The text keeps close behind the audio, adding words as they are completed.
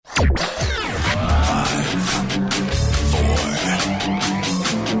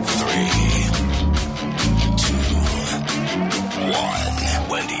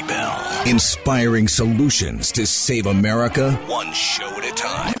Wendy Bell. Inspiring solutions to save America, one show at a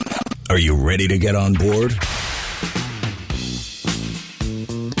time. Are you ready to get on board?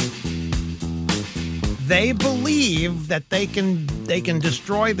 They believe that they can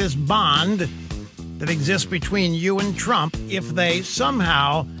destroy this bond that exists between you and Trump if they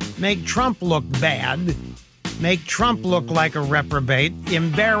somehow make Trump look bad, make Trump look like a reprobate,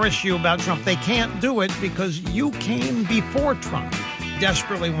 embarrass you about Trump. They can't do it because you came before Trump.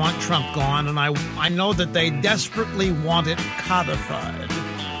 Desperately want Trump gone, and I know that they desperately want it codified,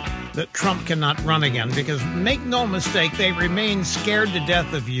 that Trump cannot run again, because make no mistake, they remain scared to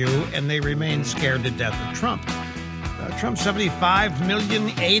death of you, and they remain scared to death of Trump. Trump, 75 million,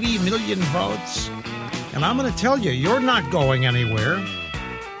 80 million votes, and I'm going to tell you, you're not going anywhere.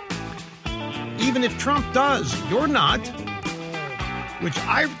 Even if Trump does, you're not, which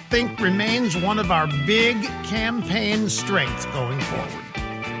I think remains one of our big campaign strengths going forward.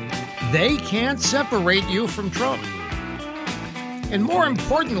 They can't separate you from Trump. And more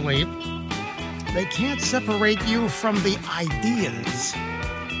importantly, they can't separate you from the ideas.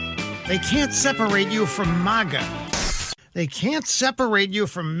 They can't separate you from MAGA. They can't separate you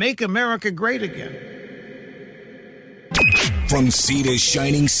from Make America Great Again. From sea to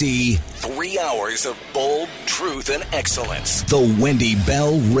shining sea, 3 hours of bold truth and excellence. The Wendy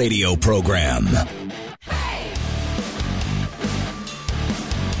Bell Radio Program.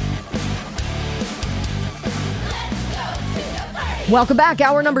 Welcome back.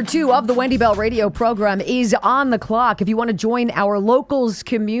 Hour number 2 of the Wendy Bell Radio Program is on the clock. If you want to join our locals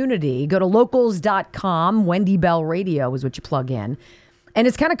community, go to locals.com. Wendy Bell Radio is what you plug in. And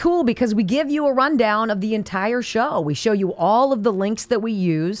it's kind of cool because we give you a rundown of the entire show. We show you all of the links that we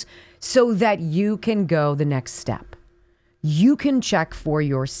use so that you can go the next step. You can check for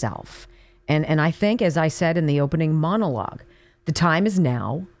yourself. And I think, as I said in the opening monologue, the time is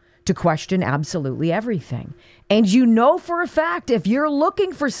now to question absolutely everything. And you know for a fact, if you're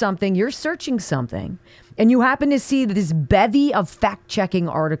looking for something, you're searching something, and you happen to see this bevy of fact-checking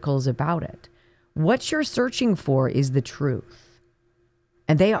articles about it, what you're searching for is the truth.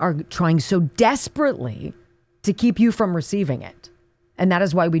 And they are trying so desperately to keep you from receiving it. And that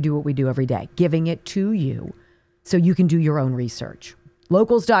is why we do what we do every day, giving it to you so you can do your own research.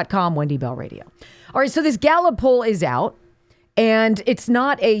 Locals.com, Wendy Bell Radio. All right, so this Gallup poll is out, and it's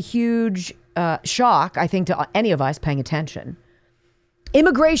not a huge shock, I think, to any of us paying attention.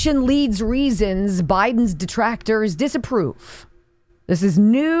 Immigration leads reasons Biden's detractors disapprove. This is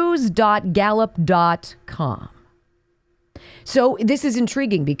news.gallup.com. So this is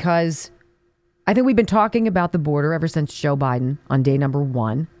intriguing because I think we've been talking about the border ever since Joe Biden on day number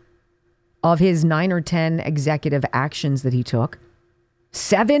 1 of his 9 or 10 executive actions that he took.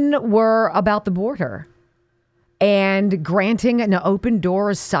 7 were about the border and granting an open door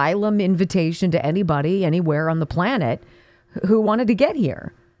asylum invitation to anybody, anywhere on the planet who wanted to get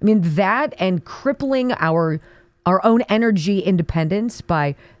here. I mean, that and crippling our own energy independence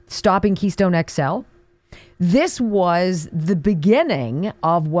by stopping Keystone XL. This was the beginning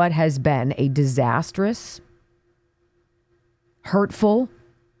of what has been a disastrous, hurtful,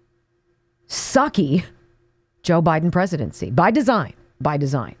 sucky Joe Biden presidency by design.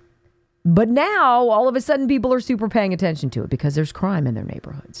 But now, all of a sudden, people are super paying attention to it because there's crime in their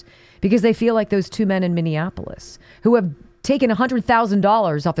neighborhoods. Because they feel like those 2 men in Minneapolis who have taken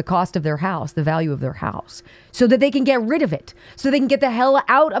 $100,000 off the cost of their house, the value of their house, so that they can get rid of it, so they can get the hell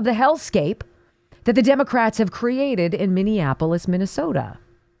out of the hellscape that the Democrats have created in Minneapolis, Minnesota.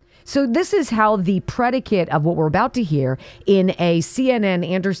 So this is how the predicate of what we're about to hear in a CNN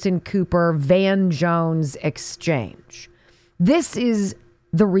Anderson Cooper Van Jones exchange. This is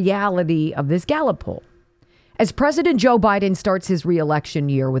the reality of this Gallup poll. As President Joe Biden starts his re-election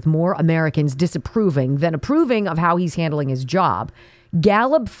year with more Americans disapproving than approving of how he's handling his job,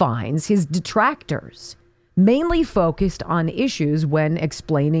 Gallup finds his detractors mainly focused on issues when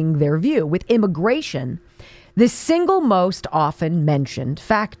explaining their view, with immigration the single most often mentioned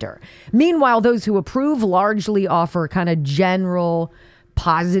factor. Meanwhile, those who approve largely offer kind of general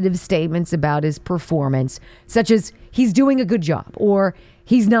positive statements about his performance, such as he's doing a good job or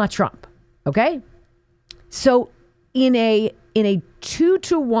he's not Trump. Okay? So in a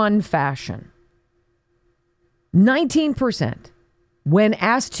 2-to-1 fashion, 19% when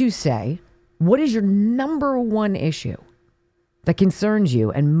asked to say, what is your number one issue that concerns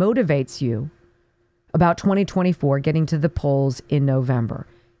you and motivates you about 2024 getting to the polls in November?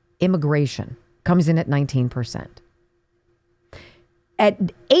 Immigration comes in at 19%. At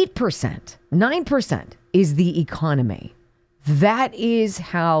 8%, 9% is the economy. That is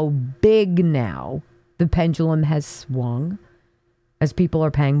how big now the pendulum has swung as people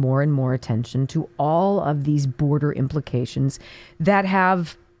are paying more and more attention to all of these border implications that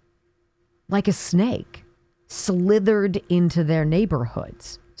have, like a snake, slithered into their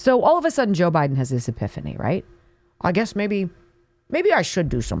neighborhoods. So all of a sudden, Joe Biden has this epiphany, right? I guess maybe I should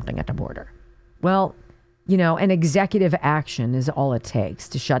do something at the border. Well, an executive action is all it takes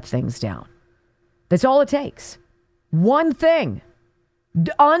to shut things down. That's all it takes. One thing.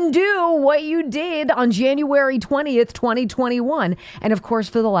 Undo what you did on January 20th, 2021. And of course,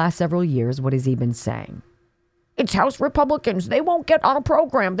 for the last several years, what has he been saying? It's House Republicans. They won't get on a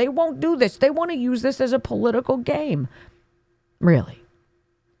program. They won't do this. They want to use this as a political game. Really.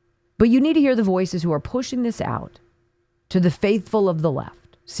 But you need to hear the voices who are pushing this out to the faithful of the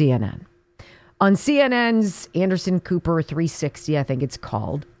left, CNN. On CNN's Anderson Cooper 360, I think it's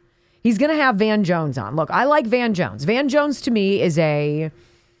called, he's going to have Van Jones on. Look, I like Van Jones. Van Jones to me is I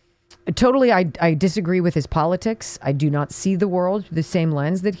disagree with his politics. I do not see the world through the same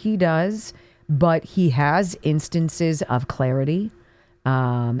lens that he does, but he has instances of clarity,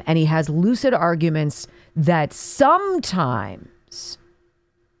 and he has lucid arguments that sometimes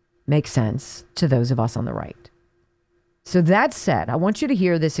make sense to those of us on the right. So that said, I want you to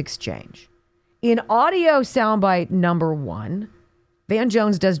hear this exchange. In audio soundbite number 1, Van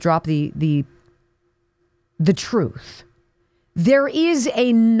Jones does drop the truth. There is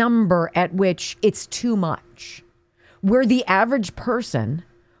a number at which it's too much, where the average person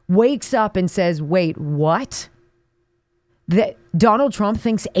wakes up and says, wait, what? That Donald Trump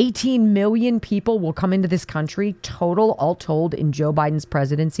thinks 18 million people will come into this country, total, all told, in Joe Biden's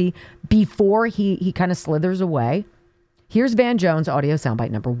presidency before he kind of slithers away. Here's Van Jones, audio soundbite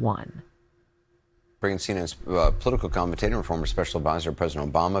number 1. Bringing CNN's political commentator and former special advisor to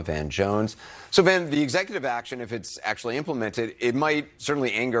President Obama, Van Jones. So, Van, the executive action, if it's actually implemented, it might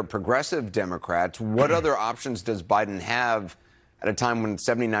certainly anger progressive Democrats. What other options does Biden have at a time when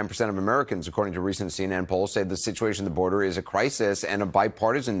 79% of Americans, according to recent CNN polls, say the situation at the border is a crisis and a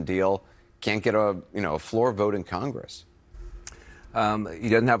bipartisan deal can't get a floor vote in Congress? He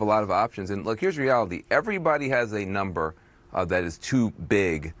doesn't have a lot of options. And look, here's the reality. Everybody has a number that is too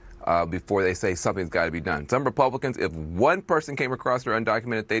big before they say something's got to be done. Some Republicans, if one person came across there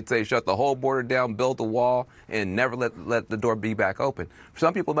undocumented, they'd say shut the whole border down, build a wall, and never let the door be back open.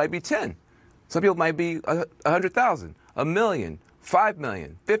 Some people might be 10. Some people might be 100,000, 1 million, 5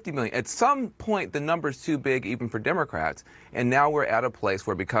 million, 50 million. At some point, the number's too big even for Democrats. And now we're at a place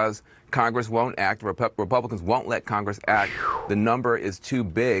where because Congress won't act, Republicans won't let Congress act, the number is too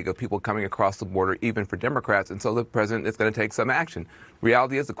big of people coming across the border even for Democrats. And so the president is going to take some action.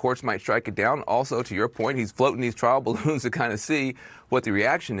 Reality is the courts might strike it down. Also, to your point, he's floating these trial balloons to kind of see what the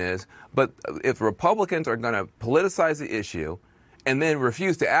reaction is. But if Republicans are going to politicize the issue and then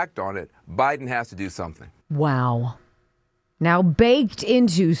refuse to act on it, Biden has to do something. Wow. Now, baked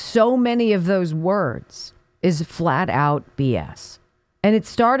into so many of those words is flat out BS. And it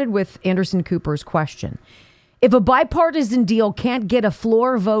started with Anderson Cooper's question. If a bipartisan deal can't get a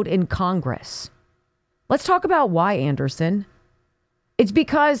floor vote in Congress, let's talk about why, Anderson. It's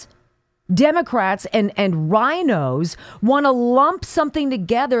because Democrats and rhinos want to lump something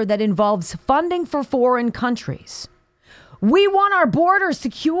together that involves funding for foreign countries. We want our border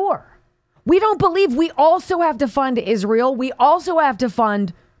secure. We don't believe we also have to fund Israel. We also have to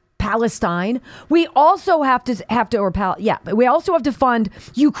fund Palestine. We also have to we also have to fund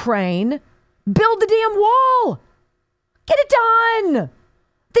Ukraine. Build the damn wall. Get it done.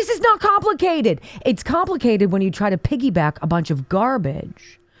 This is not complicated. It's complicated when you try to piggyback a bunch of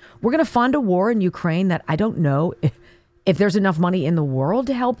garbage. We're going to fund a war in Ukraine that I don't know if there's enough money in the world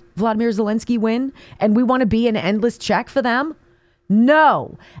to help Vladimir Zelensky win, and we want to be an endless check for them.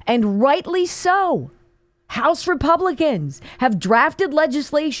 No, and rightly so. House Republicans have drafted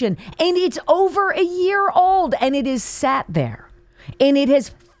legislation, and it's over a year old, and it is sat there, and it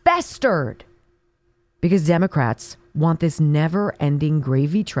has festered because Democrats want this never-ending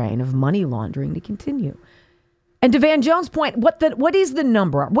gravy train of money laundering to continue. And to Van Jones' point, what is the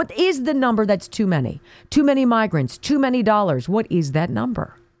number? What is the number that's too many? Too many migrants, too many dollars. What is that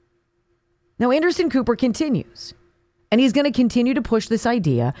number? Now, Anderson Cooper continues. And he's going to continue to push this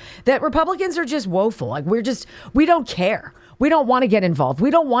idea that Republicans are just woeful. Like we don't care. We don't want to get involved. We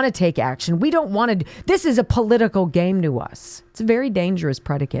don't want to take action. We don't want to. This is a political game to us. It's a very dangerous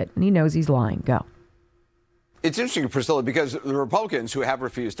predicate. And he knows he's lying. Go. It's interesting, Priscilla, because the Republicans who have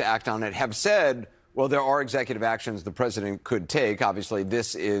refused to act on it have said, well, there are executive actions the president could take. Obviously,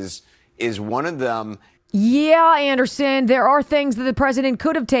 this is one of them. Yeah, Anderson, there are things that the president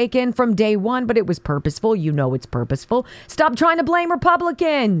could have taken from day one, but it was purposeful. You know it's purposeful. Stop trying to blame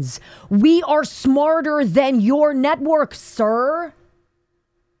Republicans. We are smarter than your network, sir.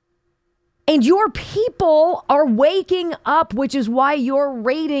 And your people are waking up, which is why your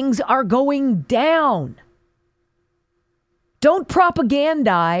ratings are going down. Don't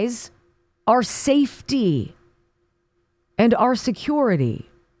propagandize our safety and our security.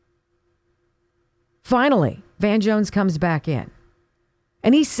 Finally, Van Jones comes back in,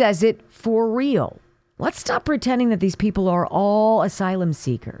 and he says it for real. Let's stop pretending that these people are all asylum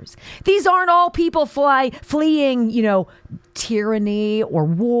seekers. These aren't all people fleeing, tyranny or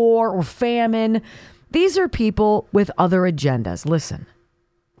war or famine. These are people with other agendas. Listen.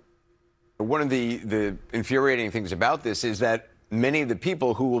 One of the infuriating things about this is that many of the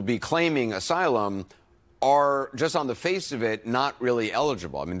people who will be claiming asylum are just on the face of it not really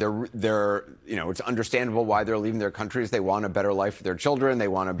eligible. I mean, they're it's understandable why they're leaving their countries. They want a better life for their children. They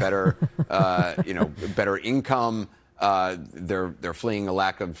want a better better income. They're fleeing a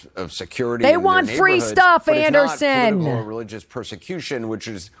lack of security. They want free stuff, but Anderson. It's not political or religious persecution, which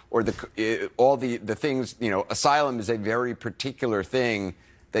is all the things. Asylum is a very particular thing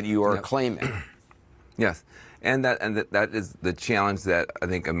that you are claiming. Yes. And that is the challenge that I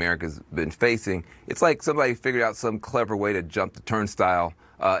think America's been facing. It's like somebody figured out some clever way to jump the turnstile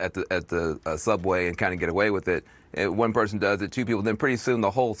at the subway and kind of get away with it. One person does it, two people, then pretty soon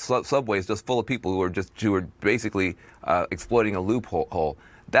the whole subway is just full of people who are basically exploiting a loophole.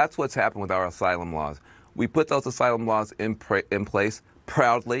 That's what's happened with our asylum laws. We put those asylum laws in place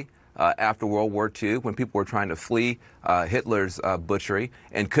proudly. After World War II, when people were trying to flee Hitler's butchery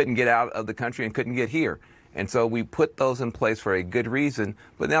and couldn't get out of the country and couldn't get here. And so we put those in place for a good reason.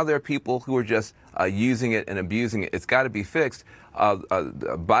 But now there are people who are just using it and abusing it. It's got to be fixed.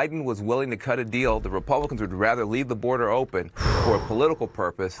 Biden was willing to cut a deal. The Republicans would rather leave the border open for a political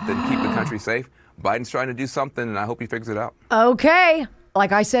purpose than keep the country safe. Biden's trying to do something, and I hope he figures it out. Okay.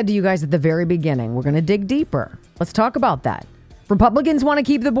 Like I said to you guys at the very beginning, we're going to dig deeper. Let's talk about that. Republicans want to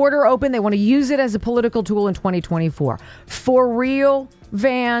keep the border open. They want to use it as a political tool in 2024. For real,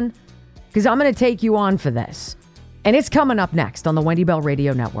 Van? Because I'm going to take you on for this. And it's coming up next on the Wendy Bell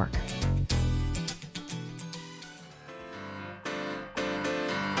Radio Network.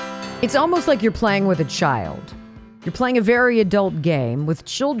 It's almost like you're playing with a child. You're playing a very adult game with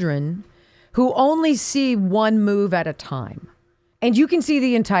children who only see one move at a time. And you can see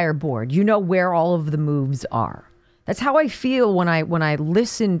the entire board. You know where all of the moves are. That's how I feel when I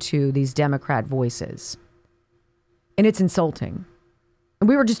listen to these Democrat voices. And it's insulting. And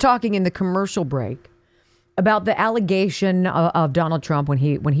we were just talking in the commercial break about the allegation of Donald Trump when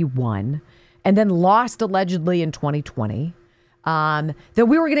he won and then lost allegedly in 2020, that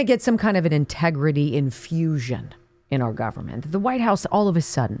we were going to get some kind of an integrity infusion in our government. The White House, all of a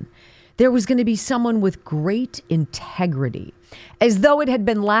sudden, there was going to be someone with great integrity, as though it had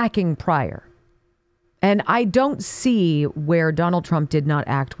been lacking prior. And I don't see where Donald Trump did not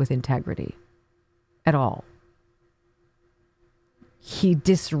act with integrity at all. He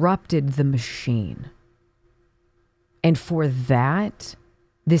disrupted the machine. And for that,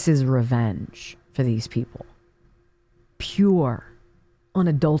 this is revenge for these people. Pure,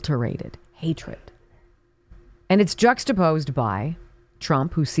 unadulterated hatred. And it's juxtaposed by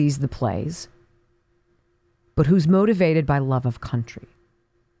Trump, who sees the plays, but who's motivated by love of country.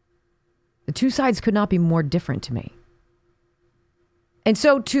 The two sides could not be more different to me. And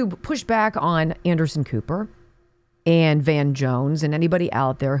so to push back on Anderson Cooper and Van Jones and anybody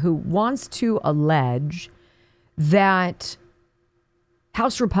out there who wants to allege that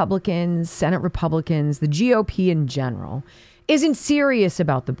House Republicans, Senate Republicans, the GOP in general, isn't serious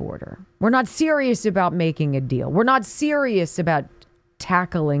about the border. We're not serious about making a deal. We're not serious about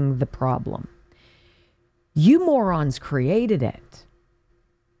tackling the problem. You morons created it.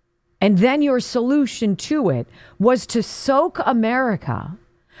 And then your solution to it was to soak America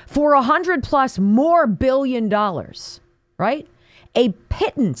for $100+ more billion, right? A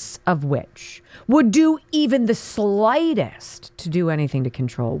pittance of which would do even the slightest to do anything to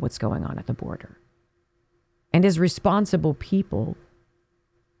control what's going on at the border. And as responsible people,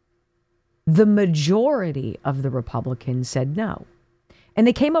 the majority of the Republicans said no. And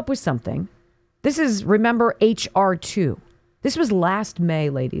they came up with something. This is, remember, H.R. 2. This was last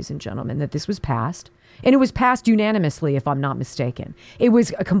May, ladies and gentlemen, that this was passed. And it was passed unanimously, if I'm not mistaken. It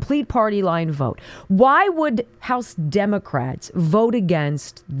was a complete party line vote. Why would House Democrats vote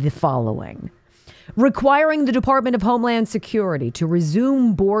against the following? Requiring the Department of Homeland Security to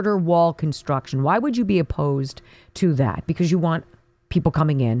resume border wall construction. Why would you be opposed to that? Because you want people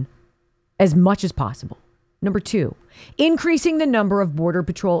coming in as much as possible. Number 2, increasing the number of Border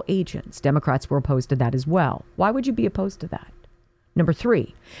Patrol agents. Democrats were opposed to that as well. Why would you be opposed to that? Number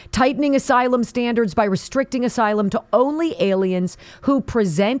 3, tightening asylum standards by restricting asylum to only aliens who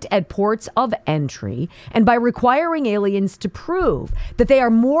present at ports of entry and by requiring aliens to prove that they are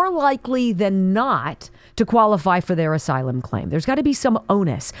more likely than not to qualify for their asylum claim. There's got to be some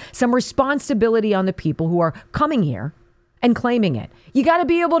onus, some responsibility on the people who are coming here and claiming it. You got to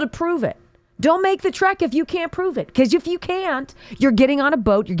be able to prove it. Don't make the trek if you can't prove it. Because if you can't, you're getting on a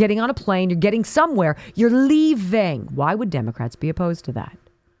boat, you're getting on a plane, you're getting somewhere, you're leaving. Why would Democrats be opposed to that?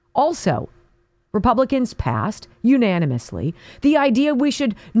 Also, Republicans passed unanimously the idea we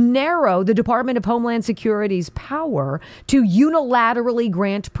should narrow the Department of Homeland Security's power to unilaterally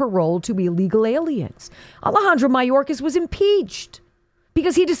grant parole to illegal aliens. Alejandro Mayorkas was impeached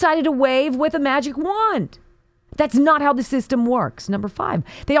because he decided to wave with a magic wand. That's not how the system works. Number 5,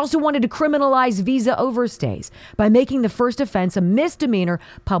 they also wanted to criminalize visa overstays by making the first offense a misdemeanor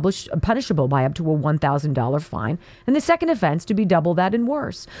punishable by up to a $1,000 fine, and the second offense to be double that and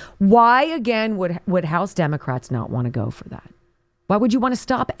worse. Why, again, would House Democrats not want to go for that? Why would you want to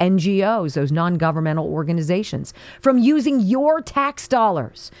stop NGOs, those non-governmental organizations, from using your tax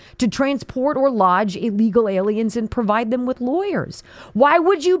dollars to transport or lodge illegal aliens and provide them with lawyers? Why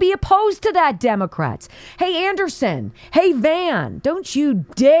would you be opposed to that, Democrats? Hey, Anderson. Hey, Van. Don't you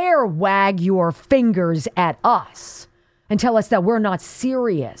dare wag your fingers at us and tell us that we're not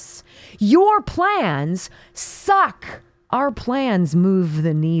serious. Your plans suck. Our plans move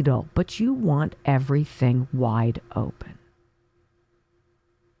the needle, but you want everything wide open.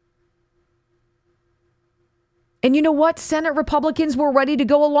 And you know what? Senate Republicans were ready to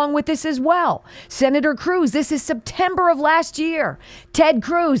go along with this as well. Senator Cruz, this is September of last year. Ted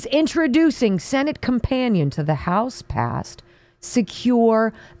Cruz introducing Senate companion to the House-passed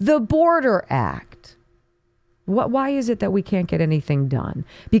Secure the Border Act. Why is it that we can't get anything done?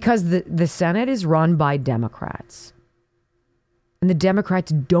 Because the Senate is run by Democrats. And the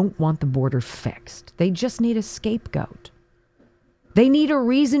Democrats don't want the border fixed. They just need a scapegoat. They need a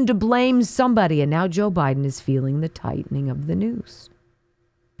reason to blame somebody. And now Joe Biden is feeling the tightening of the noose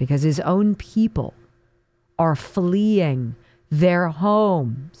because his own people are fleeing their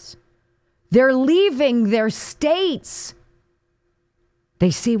homes. They're leaving their states.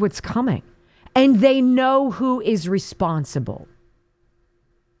 They see what's coming and they know who is responsible.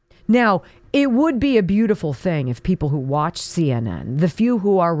 Now, it would be a beautiful thing if people who watch CNN, the few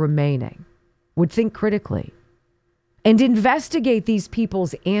who are remaining, would think critically and investigate these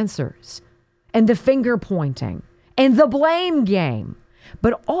people's answers and the finger pointing and the blame game.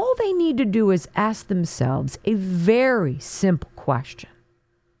 But all they need to do is ask themselves a very simple question.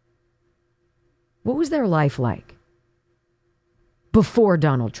 What was their life like before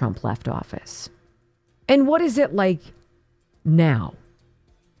Donald Trump left office? And what is it like now?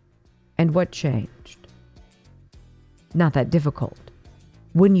 And what changed? Not that difficult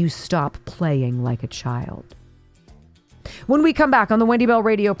when you stop playing like a child. When we come back on the Wendy Bell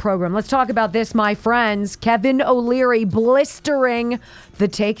radio program, let's talk about this, my friends. Kevin O'Leary blistering the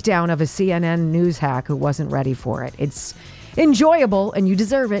takedown of a CNN news hack who wasn't ready for it. It's enjoyable and you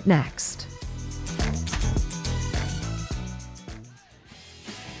deserve it. Next.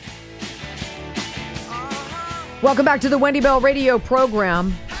 Welcome back to the Wendy Bell radio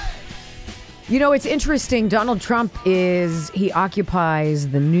program. You know, it's interesting. Donald Trump he occupies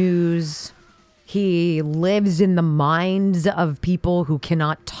the news. He lives in the minds of people who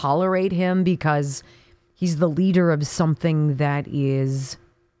cannot tolerate him because he's the leader of something that is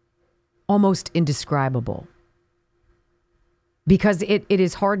almost indescribable. Because it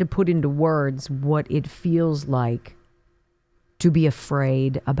is hard to put into words what it feels like to be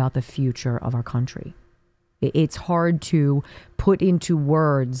afraid about the future of our country. It's hard to put into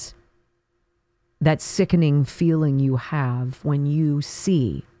words that sickening feeling you have when you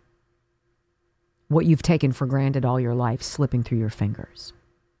see what you've taken for granted all your life slipping through your fingers.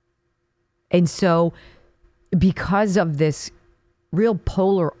 And so because of this real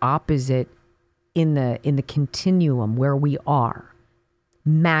polar opposite in the continuum where we are,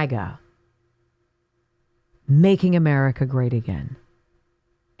 MAGA, making America great again,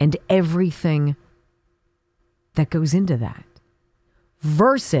 and everything that goes into that,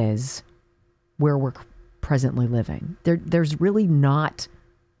 versus where we're presently living. There's really not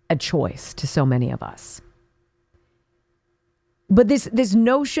a choice to so many of us. But this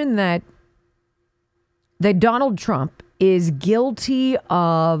notion that Donald Trump is guilty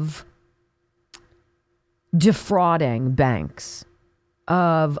of defrauding banks,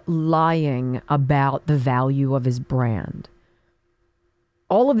 of lying about the value of his brand,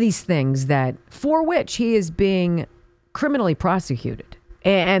 all of these things that for which he is being criminally prosecuted,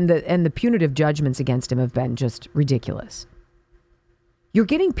 and the punitive judgments against him have been just ridiculous. You're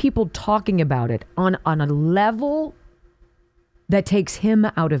getting people talking about it on a level that takes him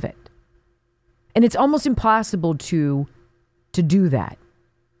out of it. And it's almost impossible to do that.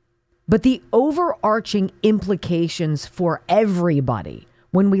 But the overarching implications for everybody,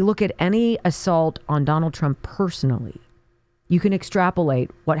 when we look at any assault on Donald Trump personally, you can extrapolate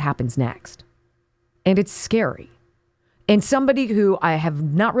what happens next. And it's scary. And somebody who I have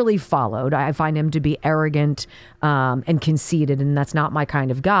not really followed, I find him to be arrogant and conceited, and that's not my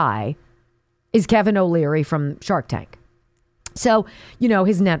kind of guy, is Kevin O'Leary from Shark Tank. So,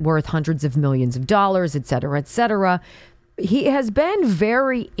 his net worth, hundreds of millions of dollars, et cetera, et cetera. He has been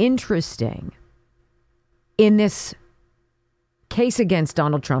very interesting in this case against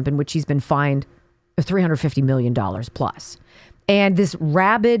Donald Trump, in which he's been fined $350 million plus. And this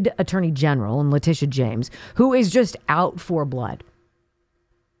rabid attorney general, and Letitia James, who is just out for blood.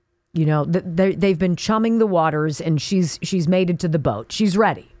 They've been chumming the waters, and she's made it to the boat. She's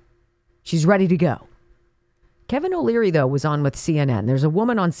ready. She's ready to go. Kevin O'Leary, though, was on with CNN. There's a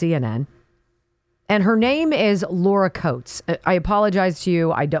woman on CNN, and her name is Laura Coates. I apologize to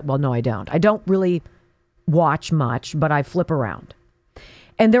you. I don't. I don't really watch much, but I flip around.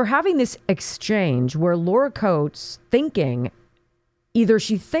 And they're having this exchange where Laura Coates either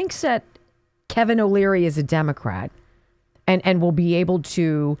she thinks that Kevin O'Leary is a Democrat and will be able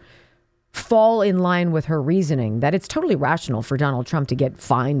to fall in line with her reasoning that it's totally rational for Donald Trump to get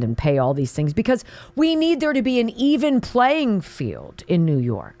fined and pay all these things because we need there to be an even playing field in New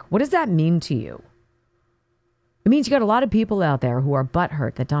York. What does that mean to you? It means you got a lot of people out there who are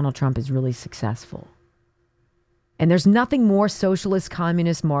butthurt that Donald Trump is really successful. And there's nothing more socialist,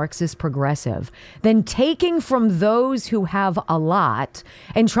 communist, Marxist, progressive than taking from those who have a lot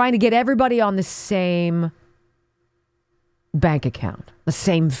and trying to get everybody on the same bank account, the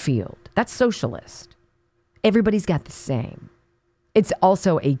same field. That's socialist. Everybody's got the same. It's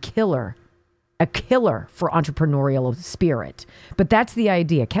also a killer for entrepreneurial spirit. But that's the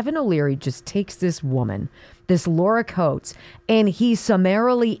idea. Kevin O'Leary just takes this woman, this Laura Coates, and he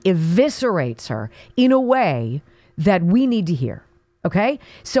summarily eviscerates her in a way that we need to hear. Okay?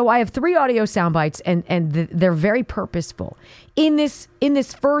 So I have 3 audio sound bites, and they're very purposeful. In this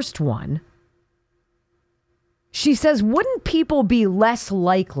first one, she says, wouldn't people be less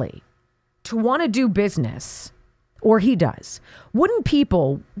likely to want to do business, or he does, wouldn't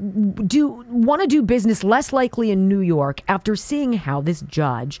people want to do business less likely in New York after seeing how this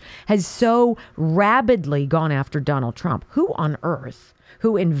judge has so rabidly gone after Donald Trump? Who on earth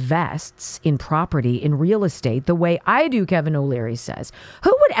who invests in property, in real estate, the way I do, Kevin O'Leary says,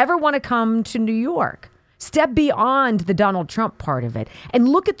 who would ever want to come to New York? Step beyond the Donald Trump part of it and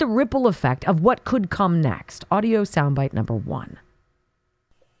look at the ripple effect of what could come next. Audio soundbite number 1.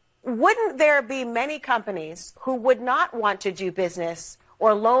 Wouldn't there be many companies who would not want to do business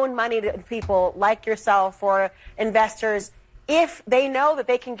or loan money to people like yourself or investors if they know that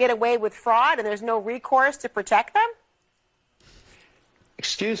they can get away with fraud and there's no recourse to protect them?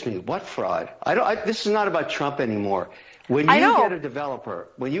 Excuse me, what fraud? This is not about Trump anymore. When you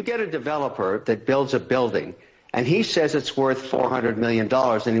get a developer that builds a building and he says it's worth $400 million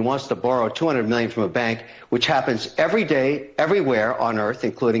and he wants to borrow $200 million from a bank, which happens every day, everywhere on earth,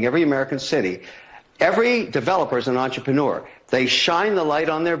 including every American city, every developer is an entrepreneur. They shine the light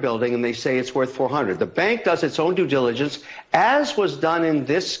on their building and they say it's worth $400. The bank does its own due diligence, as was done in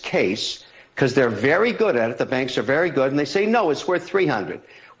this case, because they're very good at it. The banks are very good, and they say, no, it's worth $300.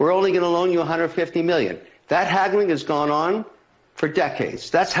 We're only going to loan you $150 million. That haggling has gone on for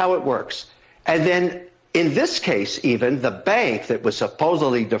decades. That's how it works. And then in this case, even, the bank that was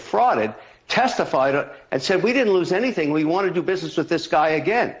supposedly defrauded testified and said, we didn't lose anything. We want to do business with this guy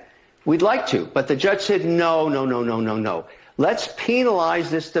again. We'd like to. But the judge said, no. Let's penalize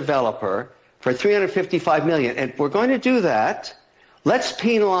this developer for $355 million. And if we're going to do that, let's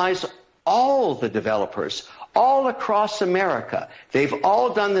penalize all the developers all across America. They've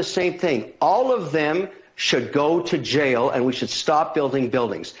all done the same thing. All of them should go to jail, and we should stop building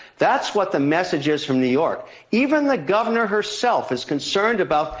buildings. That's what the message is from New York. Even the governor herself is concerned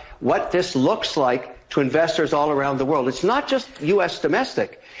about what this looks like to investors all around the world. It's not just U.S.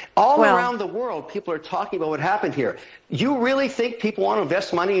 domestic. All around the world, people are talking about what happened here. You really think people want to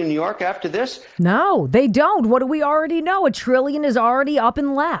invest money in New York after this? No, they don't. What do we already know? $1 trillion is already up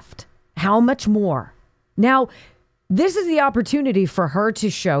and left. How much more? Now, this is the opportunity for her to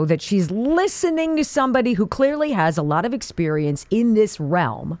show that she's listening to somebody who clearly has a lot of experience in this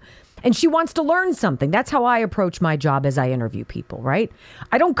realm And she wants to learn something. That's how I approach my job as I interview people, right?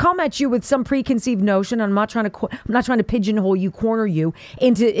 I don't come at you with some preconceived notion. I'm not trying to pigeonhole you, corner you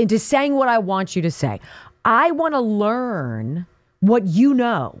into saying what I want you to say. I want to learn what you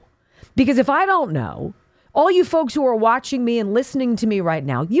know. Because if I don't know, all you folks who are watching me and listening to me right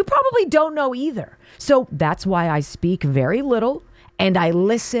now, you probably don't know either. So that's why I speak very little and I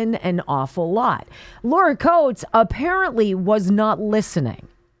listen an awful lot. Laura Coates apparently was not listening.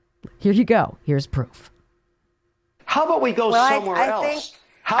 Here you go. Here's proof. How about we go somewhere else?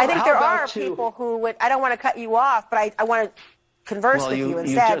 I think there are people who would, I don't want to cut you off, but I want to converse with you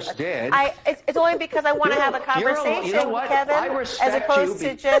instead. You just did. It's only because I want to have a conversation, you know what? Kevin, I respect as opposed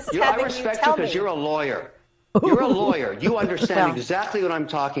to just having you tell me. I respect you because you're a lawyer. You're a lawyer. You understand exactly what I'm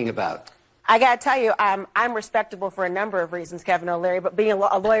talking about. I got to tell you, I'm respectable for a number of reasons, Kevin O'Leary, but being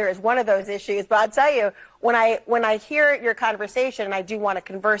a lawyer is one of those issues. But I'll tell you, when I hear your conversation, and I do want to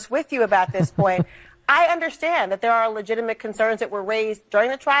converse with you about this point, I understand that there are legitimate concerns that were raised during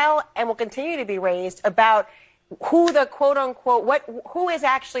the trial and will continue to be raised about who the quote-unquote, who is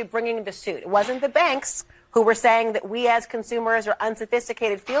actually bringing the suit. It wasn't the banks who were saying that we as consumers or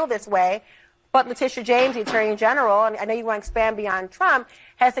unsophisticated feel this way. But Letitia James, the Attorney General, and I know you want to expand beyond Trump,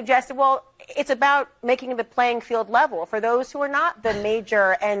 has suggested, well, it's about making the playing field level for those who are not the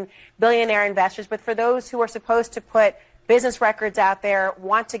major and billionaire investors, but for those who are supposed to put business records out there,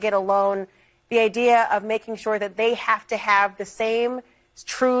 want to get a loan, the idea of making sure that they have to have the same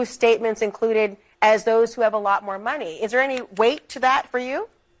true statements included as those who have a lot more money. Is there any weight to that for you?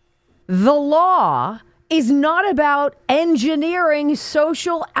 The law is not about engineering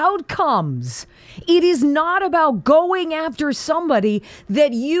social outcomes. It is not about going after somebody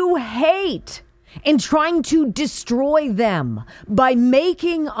that you hate and trying to destroy them by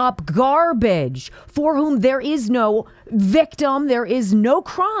making up garbage for whom there is no victim, there is no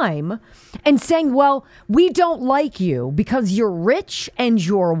crime, and saying, well, we don't like you because you're rich and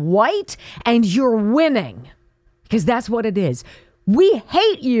you're white and you're winning. Because that's what it is. We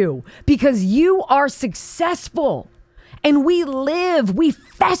hate you because you are successful, and we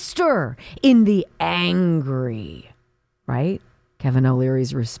fester in the angry, right? Kevin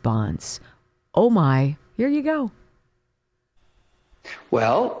O'Leary's response, oh my, here you go.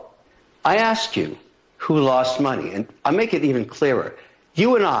 Well, I asked you who lost money, and I'll make it even clearer.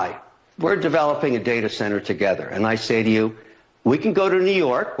 You and we're developing a data center together, and I say to you, we can go to New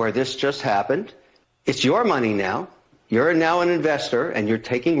York, where this just happened. It's your money now. You're now an investor, and you're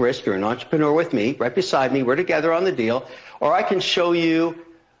taking risk. You're an entrepreneur with me, right beside me. We're together on the deal. Or I can show you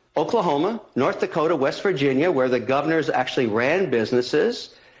Oklahoma, North Dakota, West Virginia, where the governors actually ran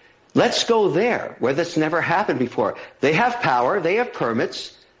businesses. Let's go there, where this never happened before. They have power. They have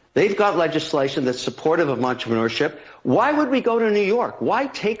permits. They've got legislation that's supportive of entrepreneurship. Why would we go to New York? Why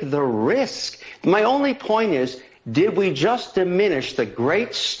take the risk? My only point is, did we just diminish the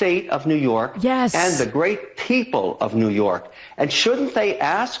great state of New York and the great people of New York? And shouldn't they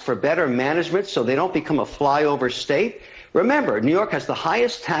ask for better management so they don't become a flyover state? Remember, New York has the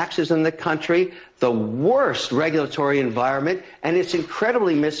highest taxes in the country, the worst regulatory environment, and it's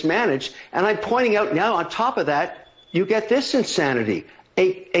incredibly mismanaged. And I'm pointing out now, on top of that, you get this insanity,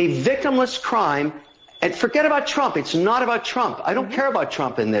 a victimless crime. And forget about Trump. It's not about Trump. I don't care about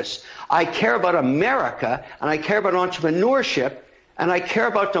Trump in this. I care about America, and I care about entrepreneurship, and I care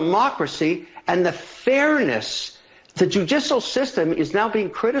about democracy and the fairness. The judicial system is now being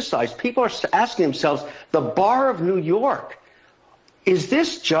criticized. People are asking themselves, the bar of New York, is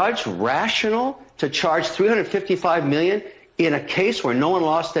this judge rational to charge $355 million in a case where no one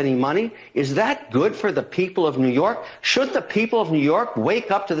lost any money? Is that good for the people of New York? Should the people of New York wake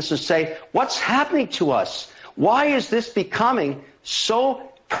up to this and say, what's happening to us? Why is this becoming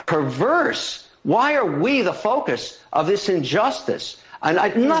so perverse? Why are we the focus of this injustice? And I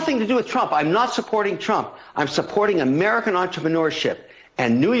have nothing to do with Trump. I'm not supporting Trump. I'm supporting American entrepreneurship.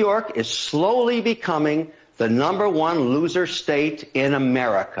 And New York is slowly becoming the #1 loser state in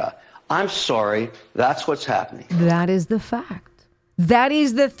America. I'm sorry, that's what's happening. That is the fact. That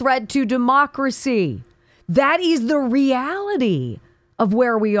is the threat to democracy. That is the reality of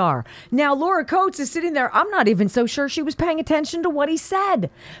where we are. Now, Laura Coates is sitting there. I'm not even so sure she was paying attention to what he said,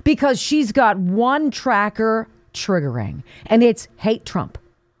 because she's got one tracker triggering, and it's hate Trump.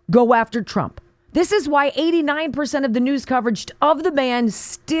 Go after Trump. This is why 89% of the news coverage of the man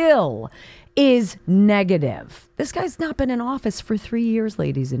still is negative. This guy's not been in office for 3 years,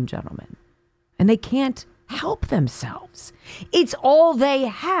 ladies and gentlemen. And they can't help themselves. It's all they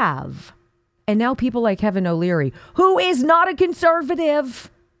have. And now people like Kevin O'Leary, who is not a conservative,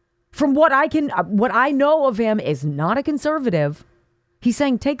 from what I know of him, is not a conservative, He's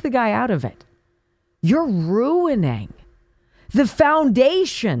saying, take the guy out of it. You're ruining the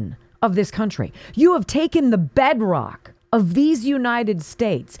foundation of this country. You have taken the bedrock of these United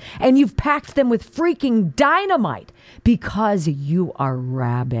States and you've packed them with freaking dynamite because you are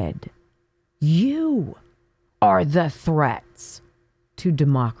rabid. You are the threats to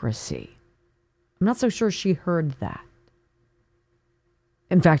democracy. I'm not so sure she heard that.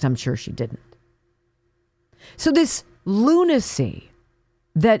 In fact, I'm sure she didn't. So this lunacy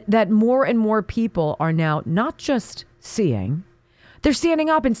that more and more people are now not just seeing, they're standing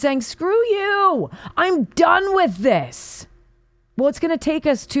up and saying, screw you, I'm done with this. Well, it's going to take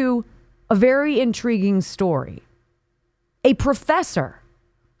us to a very intriguing story. A professor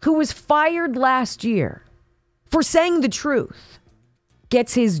who was fired last year for saying the truth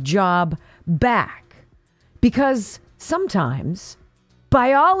gets his job back because sometimes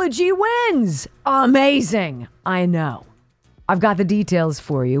biology wins. Amazing. I know. I've got the details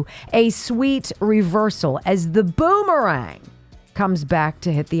for you. A sweet reversal as the boomerang comes back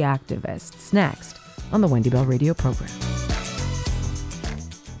to hit the activists. Next on the Wendy Bell Radio program.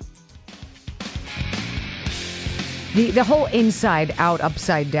 The whole inside out,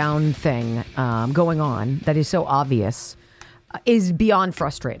 upside down thing going on that is so obvious is beyond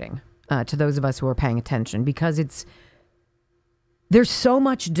frustrating to those of us who are paying attention because there's so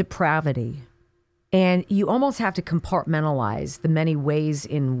much depravity. And you almost have to compartmentalize the many ways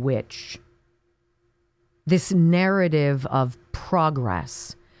in which this narrative of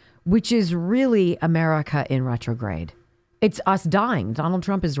progress, which is really America in retrograde. It's us dying. Donald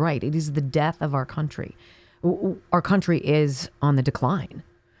Trump is right. It is the death of our country. Our country is on the decline.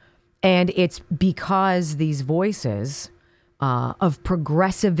 And it's because these voices of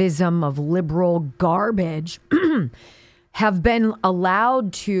progressivism, of liberal garbage, have been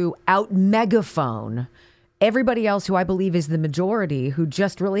allowed to out-megaphone everybody else who I believe is the majority who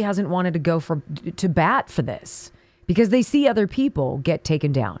just really hasn't wanted to go to bat for this because they see other people get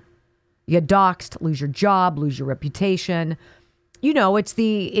taken down. You get doxxed, lose your job, lose your reputation. You know, it's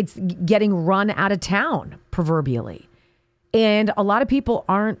getting run out of town, proverbially. And a lot of people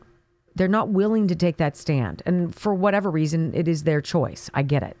they're not willing to take that stand. And for whatever reason, it is their choice. I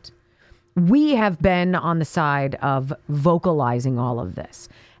get it. We have been on the side of vocalizing all of this,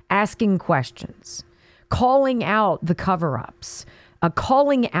 asking questions, calling out the cover-ups,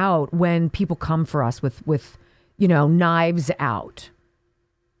 calling out when people come for us with knives out.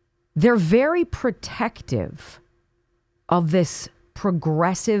 They're very protective of this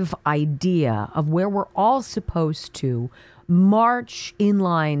progressive idea of where we're all supposed to march in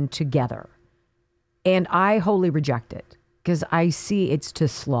line together. And I wholly reject it because I see it's to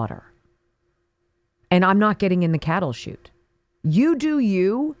slaughter. And I'm not getting in the cattle chute. You do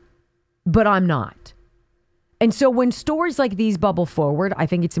you, but I'm not. And so when stories like these bubble forward, I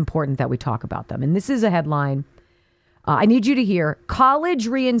think it's important that we talk about them. And this is a headline. I need you to hear. College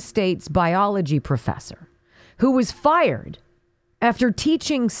reinstates biology professor who was fired after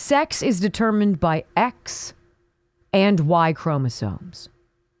teaching sex is determined by X and Y chromosomes.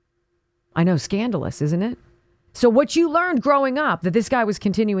 I know, scandalous, isn't it? So what you learned growing up that this guy was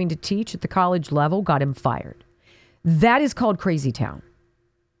continuing to teach at the college level got him fired. That is called Crazy Town.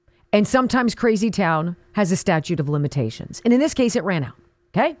 And sometimes Crazy Town has a statute of limitations. And in this case, it ran out.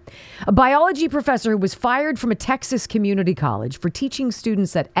 Okay? A biology professor who was fired from a Texas community college for teaching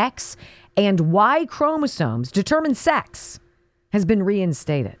students that X and Y chromosomes determine sex has been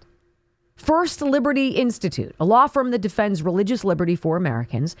reinstated. First Liberty Institute, a law firm that defends religious liberty for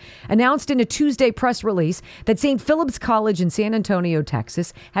Americans, announced in a Tuesday press release that St. Philip's College in San Antonio,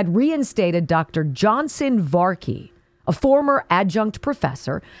 Texas, had reinstated Dr. Johnson Varkey, a former adjunct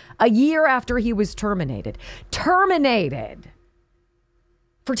professor, a year after he was terminated. Terminated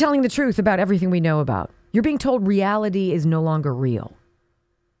for telling the truth about everything we know about. You're being told reality is no longer real.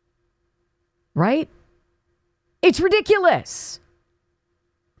 Right? It's ridiculous.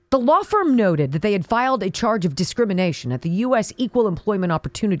 The law firm noted that they had filed a charge of discrimination at the U.S. Equal Employment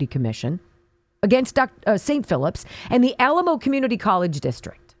Opportunity Commission against St. Philip's and the Alamo Community College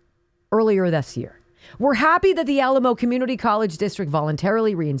District earlier this year. We're happy that the Alamo Community College District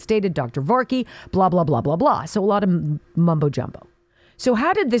voluntarily reinstated Dr. Varkey, blah, blah, blah, blah, blah. So a lot of mumbo jumbo. So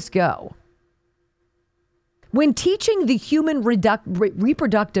how did this go? When teaching the human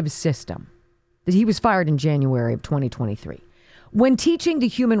reproductive system, that he was fired in January of 2023. When teaching the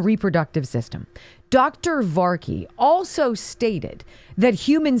human reproductive system, Dr. Varkey also stated that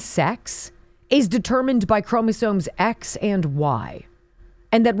human sex is determined by chromosomes X and Y,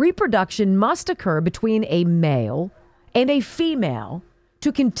 and that reproduction must occur between a male and a female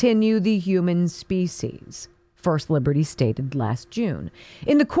to continue the human species. First Liberty stated last June.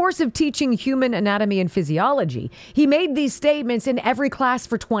 In the course of teaching human anatomy and physiology, he made these statements in every class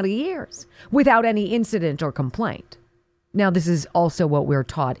for 20 years without any incident or complaint. Now, this is also what we're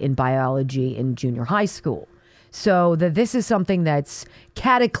taught in biology in junior high school. So that this is something that's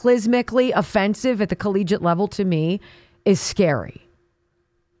cataclysmically offensive at the collegiate level to me is scary.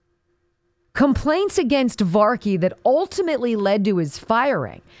 Complaints against Varkey that ultimately led to his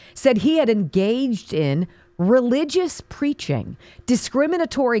firing said he had engaged in religious preaching,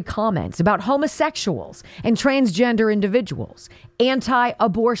 discriminatory comments about homosexuals and transgender individuals,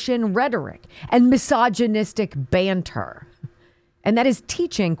 anti-abortion rhetoric, and misogynistic banter. And that his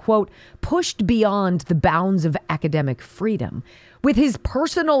teaching, quote, pushed beyond the bounds of academic freedom with his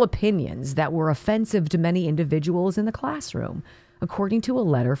personal opinions that were offensive to many individuals in the classroom, according to a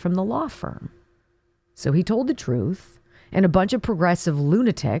letter from the law firm. So he told the truth, and a bunch of progressive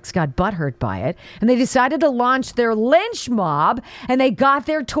lunatics got butthurt by it, and they decided to launch their lynch mob, and they got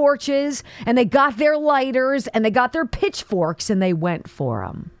their torches, and they got their lighters, and they got their pitchforks, and they went for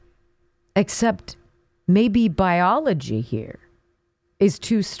him. Except maybe biology here is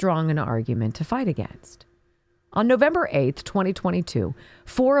too strong an argument to fight against. On November 8th, 2022,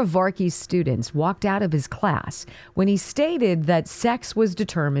 4 of Varkey's students walked out of his class when he stated that sex was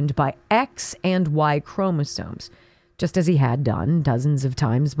determined by X and Y chromosomes, just as he had done dozens of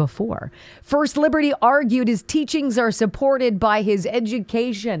times before. First Liberty argued his teachings are supported by his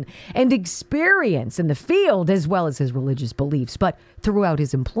education and experience in the field, as well as his religious beliefs. But throughout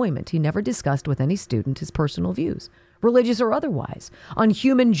his employment, he never discussed with any student his personal views, religious or otherwise, on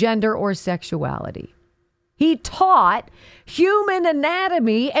human gender or sexuality. He taught human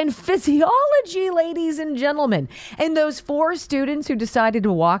anatomy and physiology, ladies and gentlemen. And those 4 students who decided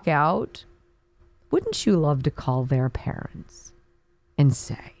to walk out, wouldn't you love to call their parents and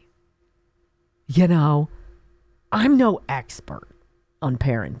say, you know, I'm no expert on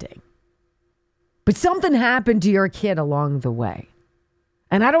parenting, but something happened to your kid along the way.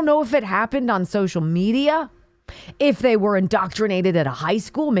 And I don't know if it happened on social media, if they were indoctrinated at a high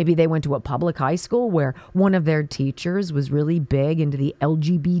school. Maybe they went to a public high school where one of their teachers was really big into the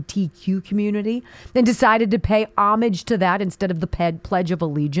LGBTQ community and decided to pay homage to that instead of the Pledge of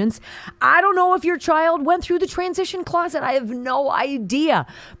Allegiance. I don't know if your child went through the transition closet. I have no idea.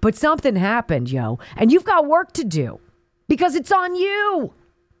 But something happened, yo. And you've got work to do because it's on you.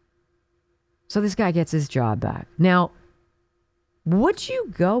 So this guy gets his job back. Now, would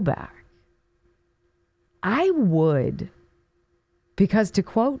you go back? I would, because to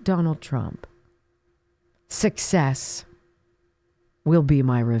quote Donald Trump, success will be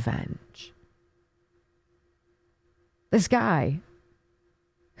my revenge. This guy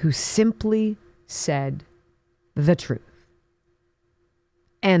who simply said the truth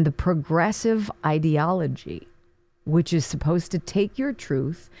and the progressive ideology, which is supposed to take your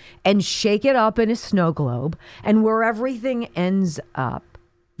truth and shake it up in a snow globe, and where everything ends up,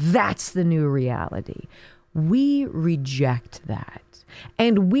 that's the new reality. We reject that.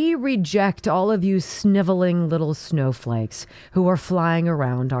 And we reject all of you sniveling little snowflakes who are flying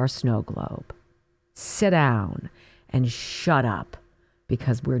around our snow globe. Sit down and shut up,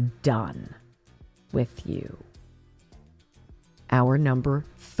 because we're done with you. Hour number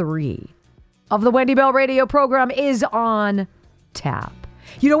 3 of the Wendy Bell radio program is on tap.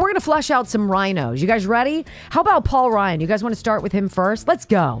 You know, we're going to flesh out some rhinos. You guys ready? How about Paul Ryan? You guys want to start with him first? Let's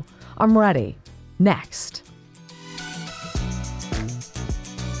go. I'm ready. Next.